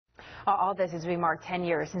All this as we mark 10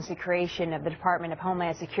 years since the creation of the Department of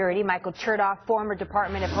Homeland Security. Michael Chertoff, former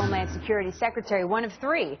Department of Homeland Security Secretary, one of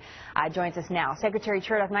three, joins us now. Secretary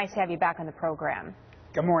Chertoff, nice to have you back on the program.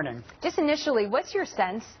 Good morning. Just initially, what's your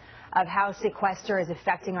sense of how Sequester is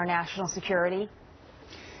affecting our national security?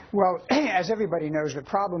 Well, as everybody knows, the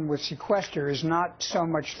problem with Sequester is not so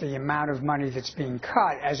much the amount of money that's being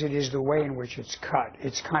cut as it is the way in which it's cut.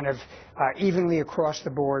 It's kind of evenly across the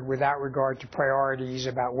board without regard to priorities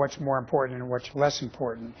about what's more important and what's less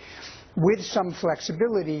important. With some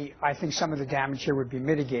flexibility, I think some of the damage here would be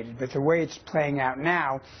mitigated. But the way it's playing out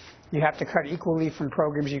now, you have to cut equally from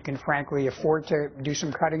programs you can frankly afford to do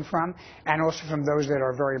some cutting from, and also from those that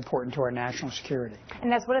are very important to our national security. And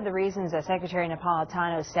that's one of the reasons that Secretary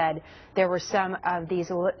Napolitano said there were some of these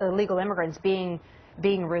illegal immigrants being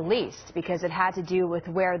released because it had to do with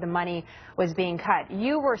where the money was being cut.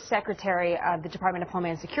 You were Secretary of the Department of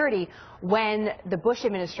Homeland Security when the Bush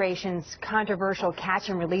administration's controversial catch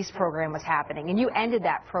and release program was happening, and you ended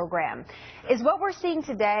that program. Is what we're seeing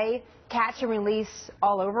today catch and release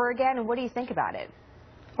all over again, and what do you think about it?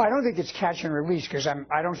 Well, I don't think it's catch and release because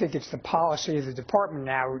I don't think it's the policy of the department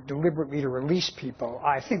now deliberately to release people.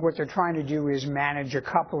 I think what they're trying to do is manage a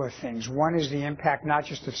couple of things. One is the impact not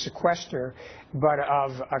just of Sequester, but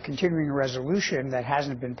of a continuing resolution that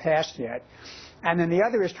hasn't been passed yet. And then the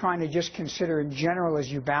other is trying to just consider in general, as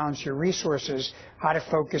you balance your resources, how to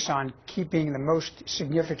focus on keeping the most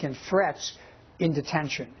significant threats in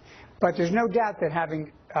detention. But there's no doubt that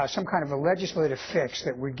having some kind of a legislative fix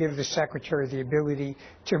that would give the Secretary the ability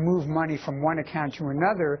to move money from one account to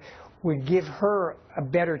another would give her a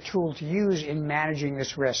better tool to use in managing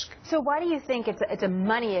this risk. So why do you think it's a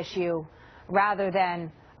money issue rather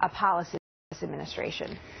than a policy of this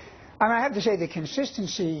administration? I have to say the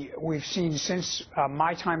consistency we've seen since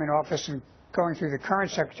my time in office and going through the current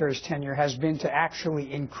Secretary's tenure has been to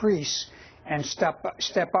actually increase and step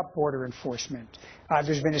up border enforcement.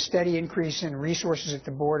 There's been a steady increase in resources at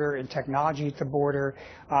the border, in technology at the border.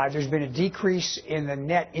 There's been a decrease in the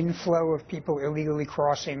net inflow of people illegally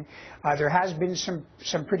crossing. There has been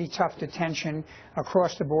some pretty tough detention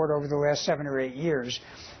across the board over the last 7 or 8 years.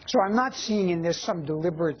 So I'm not seeing in this some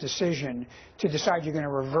deliberate decision to decide you're going to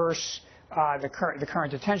reverse the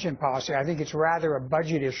current detention policy. I think it's rather a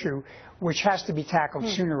budget issue which has to be tackled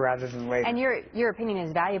sooner rather than later. And your opinion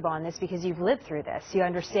is valuable on this because you've lived through this. You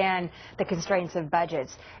understand the constraints of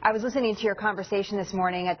budgets. I was listening to your conversation this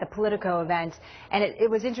morning at the Politico event, and it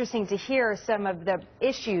was interesting to hear some of the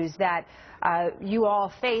issues that you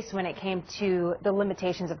all face when it came to the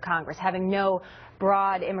limitations of Congress, having no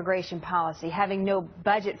broad immigration policy, having no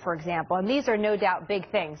budget, for example. And these are no doubt big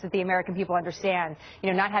things that the American people understand.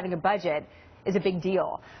 You know, not having a budget is a big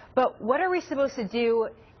deal. But what are we supposed to do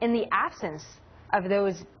in the absence of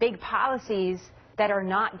those big policies that are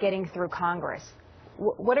not getting through Congress?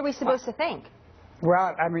 What are we supposed to think?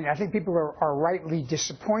 Well, I think people are rightly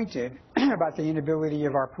disappointed about the inability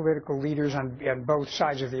of our political leaders on both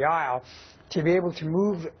sides of the aisle to be able to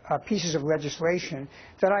move pieces of legislation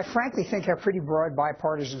that I frankly think have pretty broad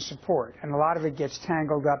bipartisan support. And a lot of it gets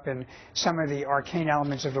tangled up in some of the arcane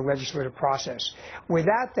elements of the legislative process.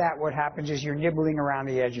 Without that, what happens is you're nibbling around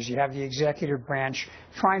the edges. You have the executive branch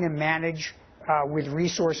trying to manage with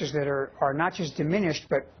resources that are not just diminished,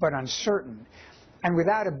 but uncertain. And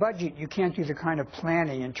without a budget, you can't do the kind of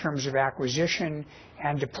planning in terms of acquisition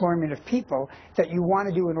and deployment of people that you want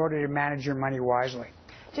to do in order to manage your money wisely.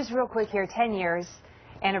 Just real quick here, 10 years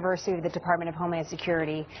anniversary of the Department of Homeland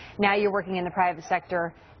Security. Now you're working in the private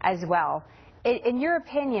sector as well. In your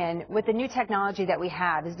opinion, with the new technology that we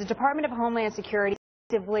have, is the Department of Homeland Security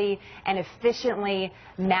effectively and efficiently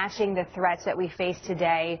matching the threats that we face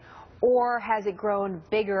today, or has it grown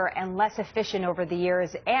bigger and less efficient over the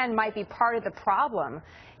years and might be part of the problem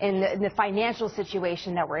in the financial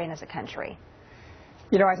situation that we're in as a country?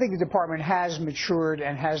 You know, I think the department has matured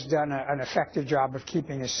and has done an effective job of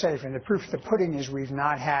keeping us safe. And the proof of the pudding is we've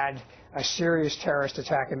not had a serious terrorist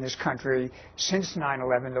attack in this country since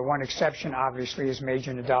 9/11. The one exception, obviously, is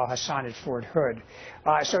Major Nidal Hassan at Fort Hood.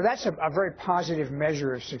 So that's a very positive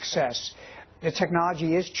measure of success. The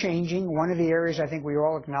technology is changing. One of the areas I think we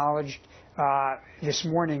all acknowledged this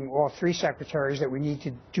morning, all three secretaries, that we need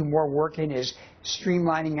to do more work in is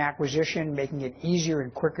streamlining acquisition, making it easier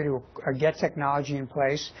and quicker to get technology in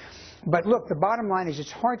place. But look, the bottom line is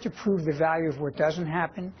it's hard to prove the value of what doesn't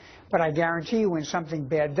happen, but I guarantee you when something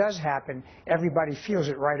bad does happen, everybody feels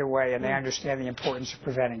it right away and they understand the importance of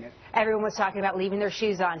preventing it. Everyone was talking about leaving their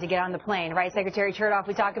shoes on to get on the plane, right, Secretary Chertoff?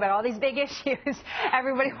 We talk about all these big issues.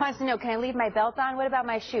 Everybody wants to know, can I leave my belt on? What about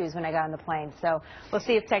my shoes when I got on the plane? So we'll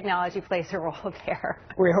see if technology plays a role there.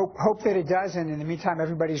 We hope that it does, and in the meantime,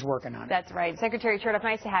 everybody's working on it. That's right. Secretary Chertoff,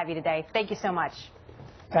 nice to have you today. Thank you so much.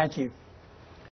 Thank you.